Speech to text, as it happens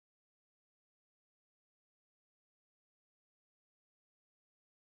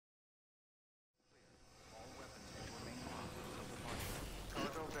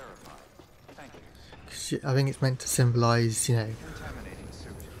I think it's meant to symbolise, you know,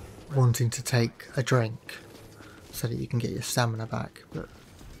 wanting to take a drink so that you can get your stamina back, but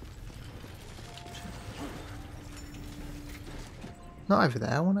not over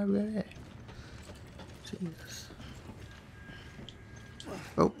there, I want over there. Jesus.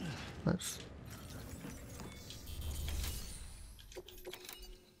 Oh, that's...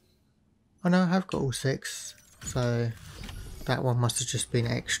 Oh no, I have got all 6, so that one must have just been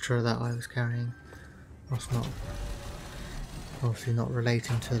extra that I was carrying. That's not... obviously not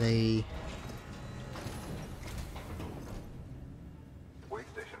relating to the... Way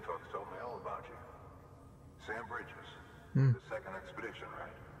station folks told me all about you. Sam Bridges, the second expedition,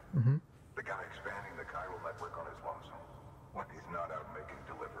 right? Mm-hmm. The guy expanding the chiral network on his lonesome when he's not out making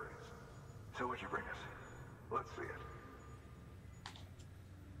deliveries. So what'd you bring us? Let's see it.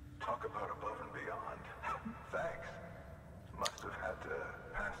 Talk about above and beyond. Thanks. Must have had to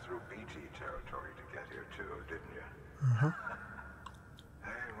pass through BT territory to get here too, didn't you? Uh-huh.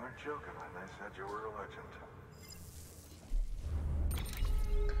 Hey, weren't joking when they said you were a legend.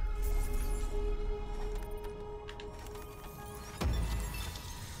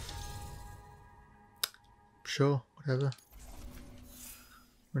 Sure, whatever.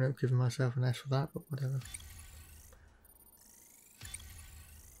 I'm not giving myself an S for that, but whatever.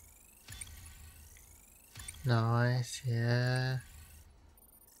 Nice, yeah.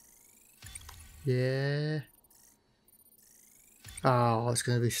 Yeah. Oh, it's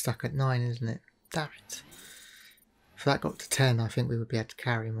going to be stuck at 9, isn't it? Damn it. If that got to 10, I think we would be able to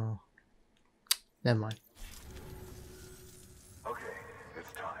carry more. Never mind. Okay,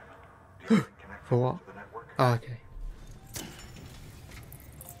 it's time. Do you reconnect For what? to the network? Oh, okay.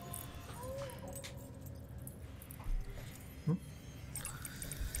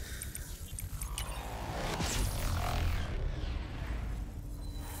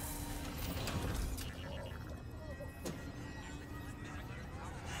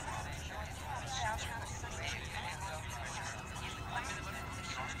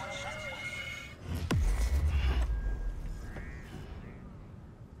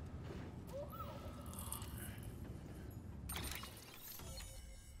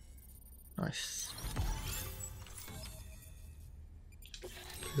 Nice.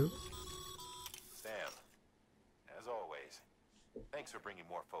 Cool. Sam, as always, thanks for bringing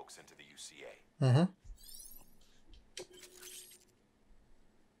more folks into the UCA. Uh-huh.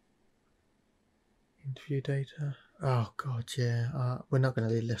 Interview data. Oh god, yeah. We're not going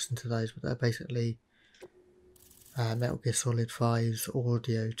to really listen to those, but they're basically Metal Gear Solid 5's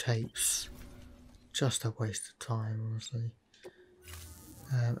audio tapes. Just a waste of time, honestly.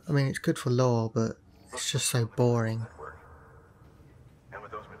 I mean, it's good for lore, but it's just so boring. And with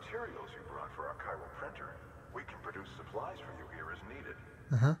those materials you brought for our chiral printer, we can produce supplies for you here as needed.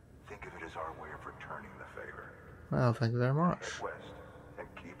 Uh-huh. Think of it as our way of returning the favor. Well, thank you very much. Head west and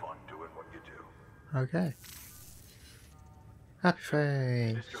keep on doing what you do. Okay. Happy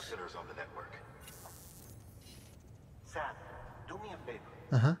face. Distro centers on the network. Sam, do me a favor.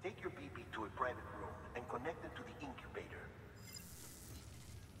 Uh-huh. Take your BB to a private room and connect it to the incubator.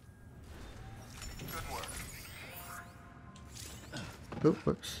 Good work. Oh,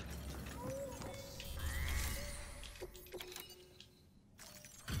 whoops.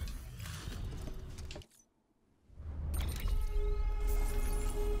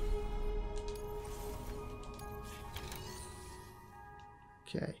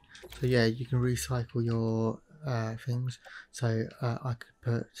 Okay, so yeah, you can recycle your things. So I could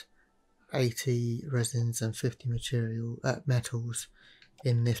put 80 resins and 50 metals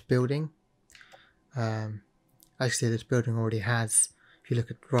in this building. Actually, this building already has, if you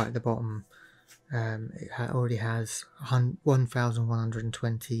look at right at the bottom, it already has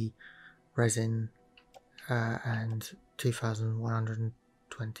 1,120 resin and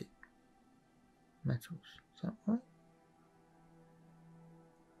 2,120 metals. Is that right?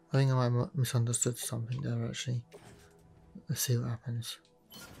 I think I misunderstood something there actually. Let's see what happens.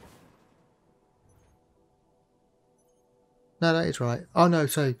 No, that is right. Oh no,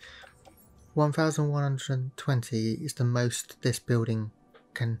 so 1,120 is the most this building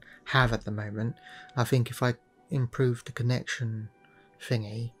can have at the moment. I think if I improve the connection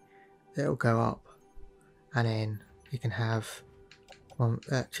thingy, it'll go up, and then you can have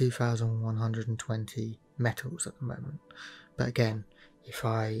 2,120 metals at the moment. But again, if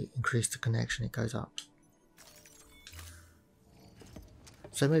I increase the connection, it goes up.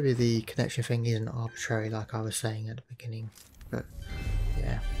 So maybe the connection thing isn't arbitrary like I was saying at the beginning, but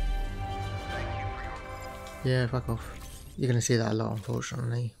yeah. Yeah, fuck off. You're going to see that a lot,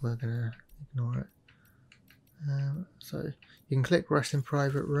 unfortunately. We're going to ignore it. So you can click rest in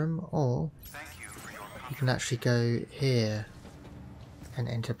private room, or you can actually go here and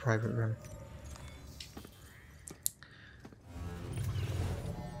enter private room.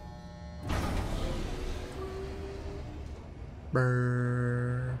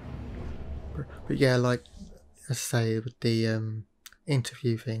 Brr. But yeah, like I say, with the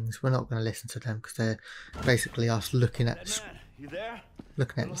interview things, we're not going to listen to them because they're basically us looking at Dead man, you there?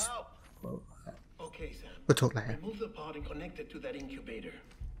 looking at Little this. help. Well, Okay, Sam. we'll talk later. Remove the pod and connect it to that incubator.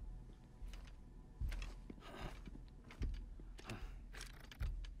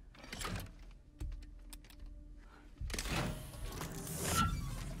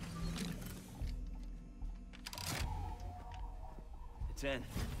 It's in.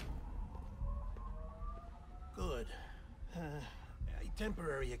 Good. A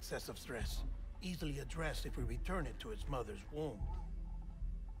temporary excessive stress. Easily addressed if we return it to its mother's womb.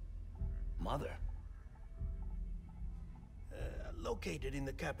 Mother? Located in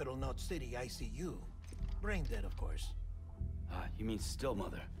the capital Knot City ICU. Brain dead, of course. You mean still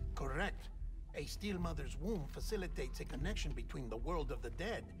mother? Correct. A still mother's womb facilitates a connection between the world of the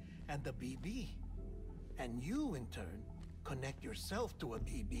dead and the BB. And you, in turn, connect yourself to a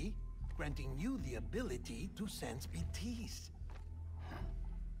BB, granting you the ability to sense BTs.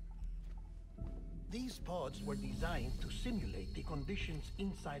 These pods were designed to simulate the conditions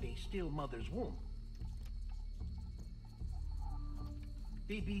inside a still mother's womb.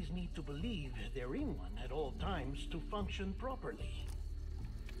 BBs need to believe they're in one at all times to function properly.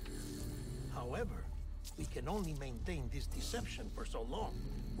 However, we can only maintain this deception for so long,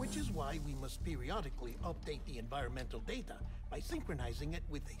 which is why we must periodically update the environmental data by synchronizing it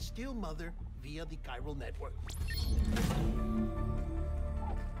with a still mother via the chiral network.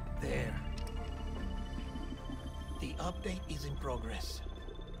 There. The update is in progress.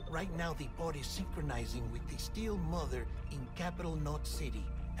 Right now, the pod is synchronizing with the still mother in capital Knot City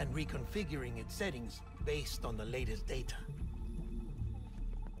and reconfiguring its settings based on the latest data.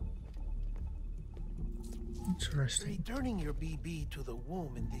 Interesting. Returning your BB to the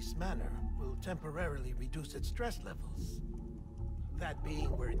womb in this manner will temporarily reduce its stress levels. That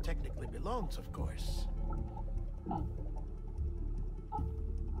being where it technically belongs, of course.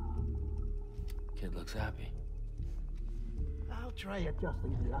 Kid looks happy. I'll try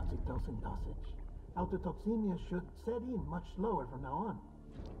adjusting the oxytocin dosage. Autotoxemia should set in much slower from now on.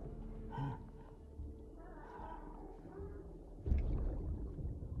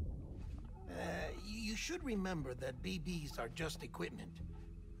 You should remember that BBs are just equipment.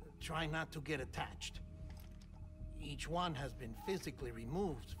 Try not to get attached. Each one has been physically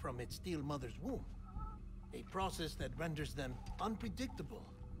removed from its still mother's womb. A process that renders them unpredictable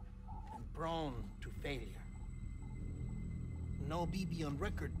and prone to failure. No BB on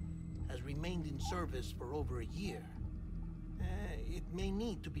record has remained in service for over a year. It may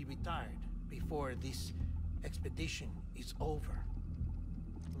need to be retired before this expedition is over.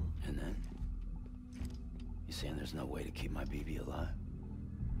 And then? You saying there's no way to keep my BB alive?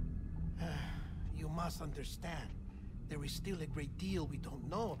 You must understand, there is still a great deal we don't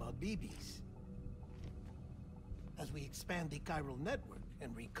know about BBs. As we expand the chiral network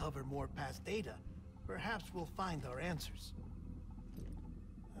and recover more past data, perhaps we'll find our answers.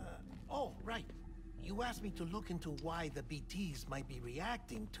 Oh, right. You asked me to look into why the BTs might be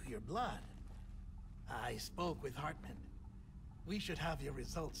reacting to your blood. I spoke with Hartman. We should have your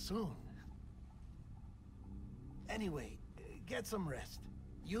results soon. Anyway, get some rest.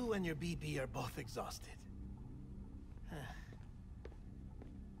 You and your BB are both exhausted.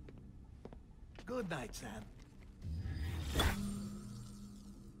 Good night, Sam.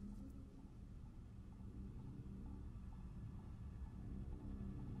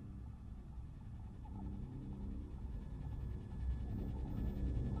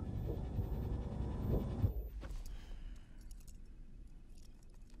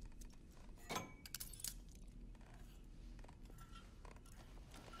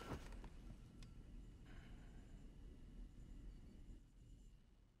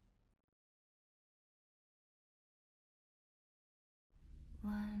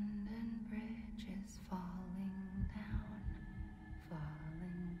 London Bridge is falling down,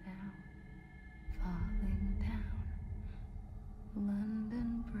 falling down, falling down.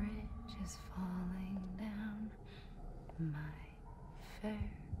 London Bridge is falling down, my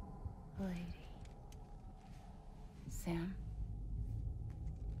fair lady. Sam?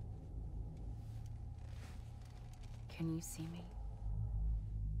 Can you see me?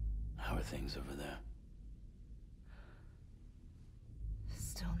 How are things over there?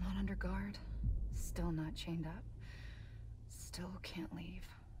 Still not under guard, still not chained up, still can't leave.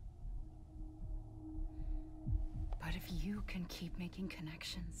 But if you can keep making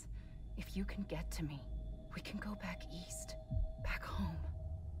connections, if you can get to me, we can go back east, back home.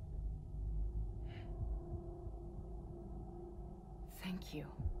 Thank you.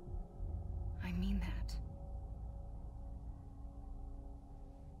 I mean that.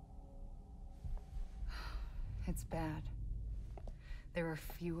 It's bad. There are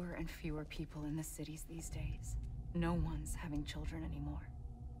fewer and fewer people in the cities these days. No one's having children anymore.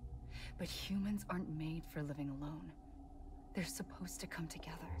 But humans aren't made for living alone. They're supposed to come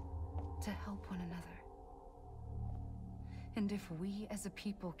together, to help one another. And if we as a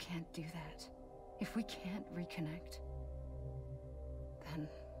people can't do that, if we can't reconnect, then,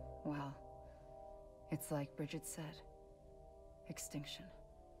 well, it's like Bridget said, extinction.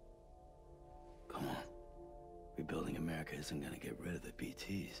 Come on. Rebuilding America isn't gonna get rid of the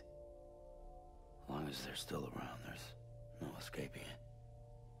BTs. As long as they're still around, there's no escaping it.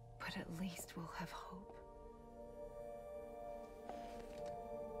 But at least we'll have hope.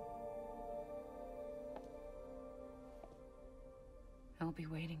 I'll be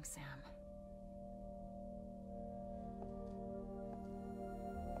waiting, Sam.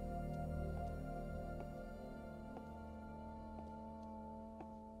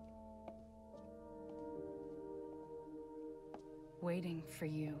 Waiting for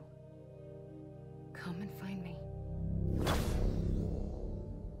you. Come and find me.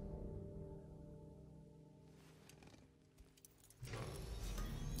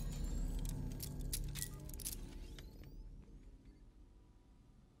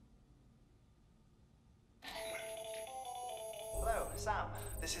 Hello, Sam.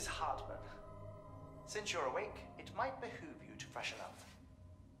 This is Hartman. Since you're awake, it might behoove you to freshen up.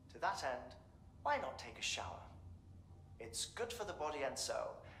 To that end, why not take a shower? It's good for the body and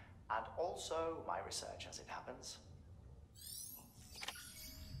soul, and also my research as it happens.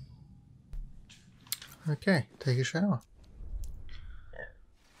 Okay, take a shower.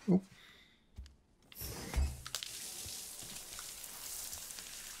 Oop.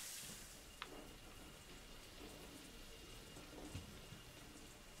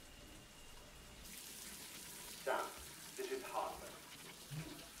 Sam, this is Hartman.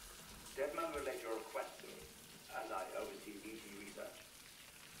 Deadman relayed your request to me, as I oversee BT research.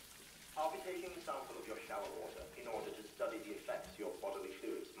 I'll be taking a sample of your shower water in order to study the effects your bodily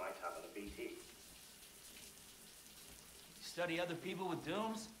fluids might have on a BT. Study other people with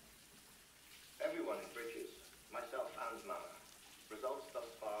dooms? Everyone in Bridges, myself and Mama. Results thus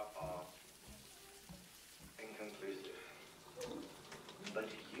far are inconclusive. But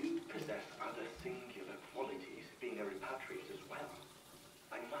you possess other singular qualities, being a repatriate as well.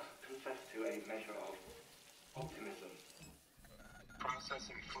 I must confess to a measure of optimism.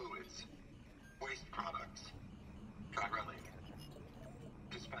 Processing fluids. Waste products. Chiralic.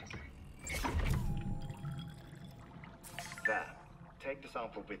 Dispensing. There. Take the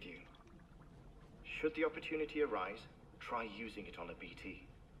sample with you. Should the opportunity arise, try using it on a BT.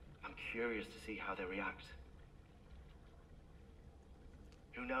 I'm curious to see how they react.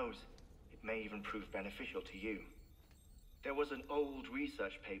 Who knows? It may even prove beneficial to you. There was an old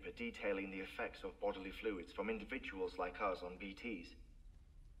research paper detailing the effects of bodily fluids from individuals like us on BTs.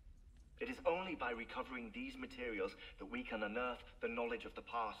 It is only by recovering these materials that we can unearth the knowledge of the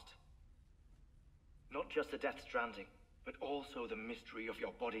past. Not just the Death Stranding, but also the mystery of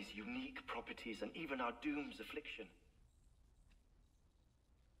your body's unique properties and even our doom's affliction.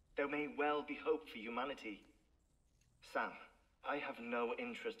 There may well be hope for humanity. Sam, I have no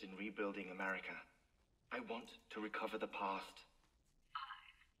interest in rebuilding America. I want to recover the past.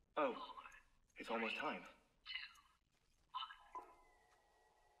 5, oh, 4, it's almost time. 2,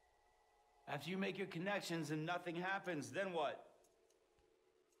 1. After you make your connections and nothing happens, then what?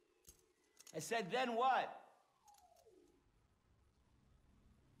 I said, then what?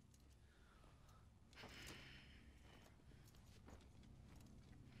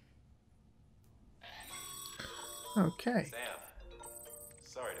 Okay. Sam,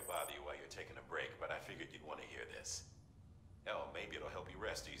 sorry to bother you while you're taking a break, but I figured you'd want to hear this. Hell, maybe it'll help you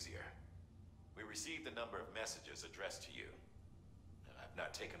rest easier. We received a number of messages addressed to you. I've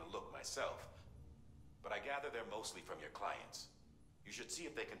not taken a look myself, but I gather they're mostly from your clients. You should see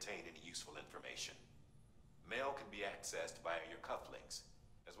if they contain any useful information. Mail can be accessed via your cufflinks,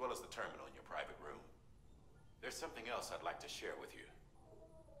 as well as the terminal in your private room. There's something else I'd like to share with you.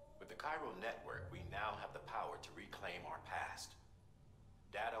 With the Cairo network, we now have the power to reclaim our past.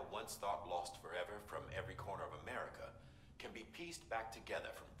 Data once thought lost forever from every corner of America can be pieced back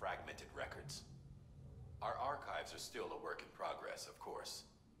together from fragmented records. Our archives are still a work in progress, of course.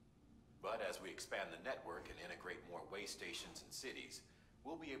 But as we expand the network and integrate more way stations and cities,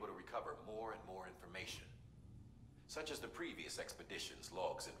 we'll be able to recover more and more information, such as the previous expedition's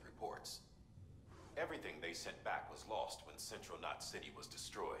logs and reports. everything they sent back was lost when Central Knot City was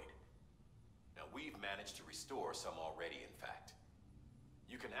destroyed. Now, we've managed to restore some already, in fact.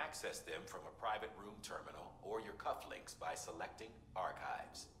 You can access them from a private room terminal or your cufflinks by selecting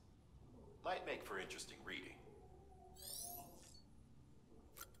Archives. Might make for interesting reading.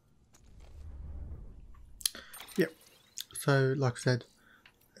 Yep. So, like I said,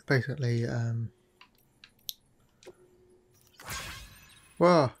 basically,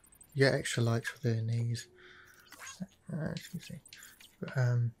 well, you get extra likes for doing these. Excuse me. But,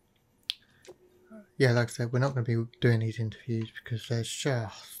 yeah, like I said, we're not going to be doing these interviews because there's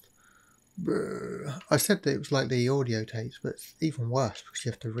just... I said that it was like the audio tapes, but it's even worse because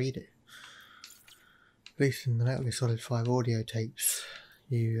you have to read it. At least in the Metal Gear Solid 5 audio tapes,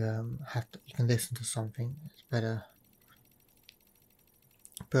 you you can listen to something. It's better.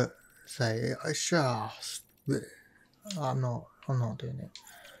 But say it's just... I'm not doing it.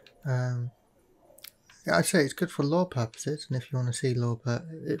 Yeah, I say it's good for lore purposes, and if you want to see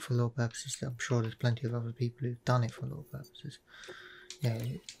it for lore purposes, I'm sure there's plenty of other people who've done it for lore purposes. Yeah,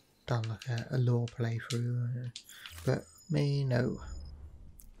 done like a lore playthrough, but me, no.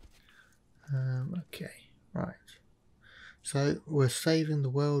 Okay, right. So we're saving the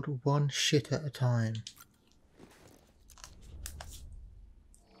world one shit at a time.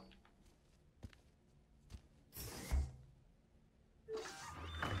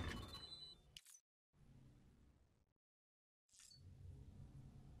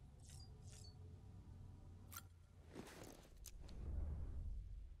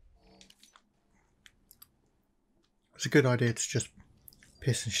 It's a good idea to just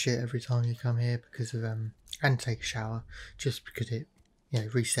piss and shit every time you come here because of and take a shower, just because it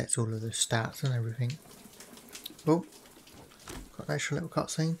resets all of the stats and everything. Oh, got an extra little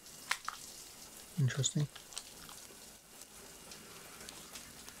cutscene. Interesting.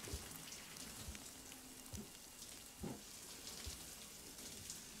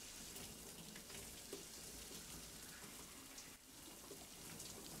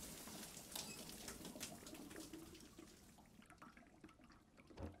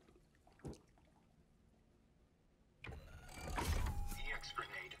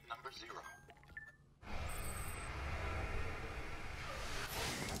 Grenade number 0.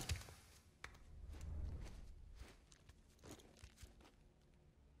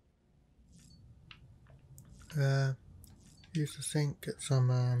 Use the sink, get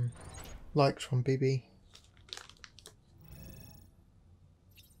some likes from BB.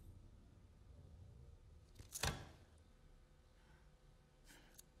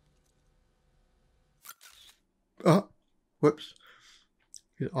 Oh, whoops.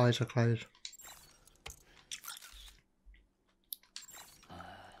 His eyes are closed.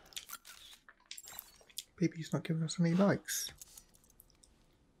 BB's not giving us any likes.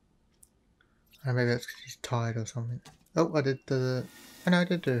 Oh, maybe that's because he's tired or something. Oh, I did the... I know I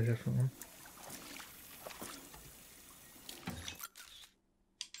did do a different one.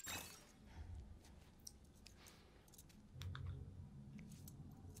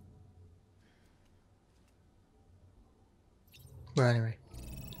 Well, anyway.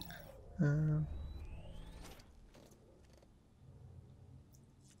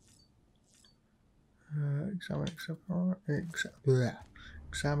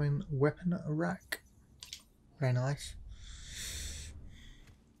 Examine weapon rack. Very nice.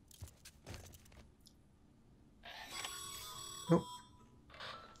 Oh.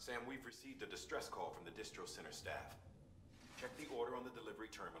 Sam, we've received a distress call from the distro center staff. Check the order on the delivery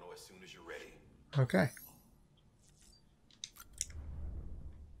terminal as soon as you're ready. Okay.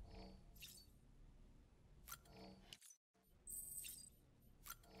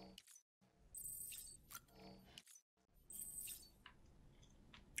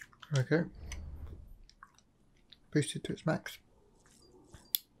 Okay. Boost it to its max.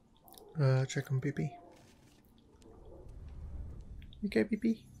 Check on BB. You okay,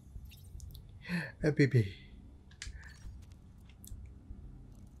 BB? BB.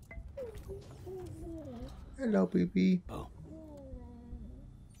 Hello, BB. Oh.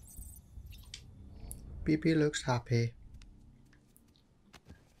 BB looks happy.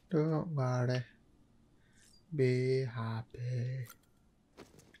 Don't worry. Be happy.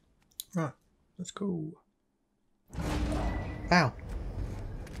 Right, let's go. Ow.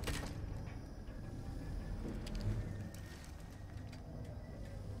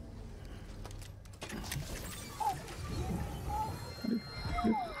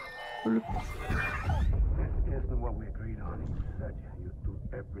 This isn't what we agreed on. You said you'd do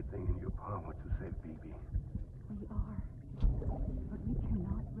everything in your power to save BB. We are. But we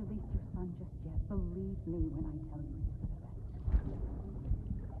cannot release your son just yet. Believe me when I tell you it's for the best.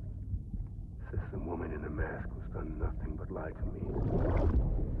 This is The woman in the mask has done nothing but lie to me.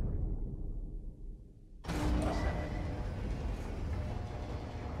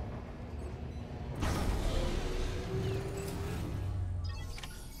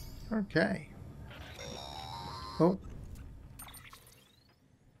 Okay. Oh.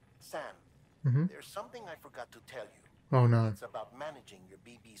 Sam, there's something I forgot to tell you. Oh no. It's about managing your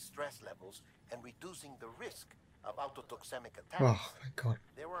BB stress levels and reducing the risk of autotoxemic attacks. Oh, thank God.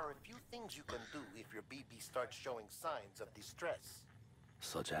 There are a few things you can do if your BB starts showing signs of distress.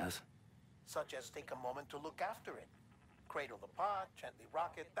 Such as? Such as take a moment to look after it. Cradle the pot, gently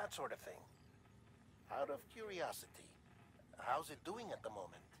rock it, that sort of thing. Out of curiosity, how's it doing at the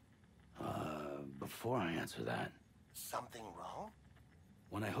moment? Before I answer that... Something wrong?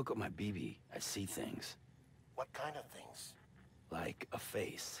 When I hook up my BB, I see things. What kind of things? Like a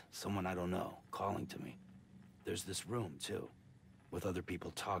face, someone I don't know, calling to me. There's this room, too, with other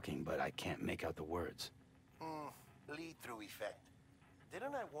people talking, but I can't make out the words. Lead-through effect.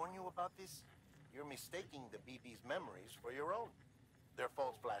 Didn't I warn you about this? You're mistaking the BB's memories for your own. They're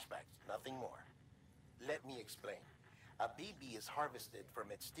false flashbacks, nothing more. Let me explain. A BB is harvested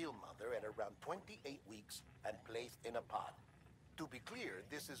from its steel mother at around 28 weeks and placed in a pod. To be clear,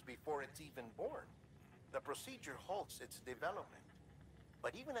 this is before it's even born. The procedure halts its development.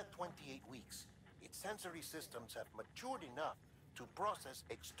 But even at 28 weeks, its sensory systems have matured enough to process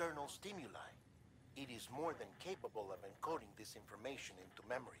external stimuli. It is more than capable of encoding this information into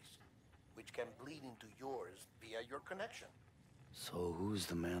memories, which can bleed into yours via your connection. So who's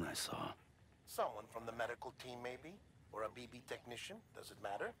the man I saw? Someone from the medical team, maybe? Or a BB technician? Does it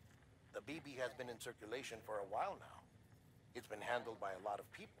matter? The BB has been in circulation for a while now. It's been handled by a lot of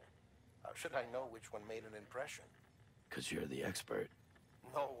people. How should I know which one made an impression? 'Cause you're the expert.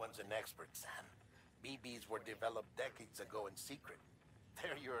 No one's an expert, Sam. BBs were developed decades ago in secret.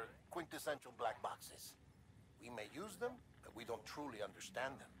 They're your quintessential black boxes. We may use them, but we don't truly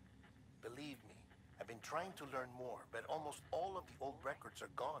understand them. Believe me, I've been trying to learn more, but almost all of the old records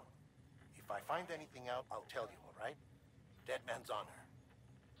are gone. If I find anything out, I'll tell you, all right? Dead man's honor.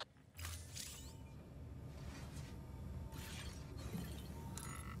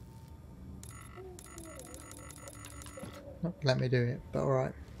 Not let me do it, but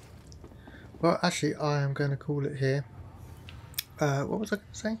alright. Well, actually, I am going to call it here. What was I going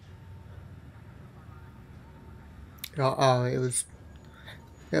to say? Oh, it was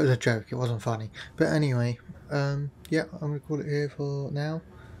a joke. It wasn't funny. But anyway, yeah, I'm going to call it here for now.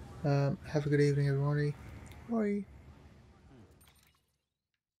 Have a good evening, everybody. Bye.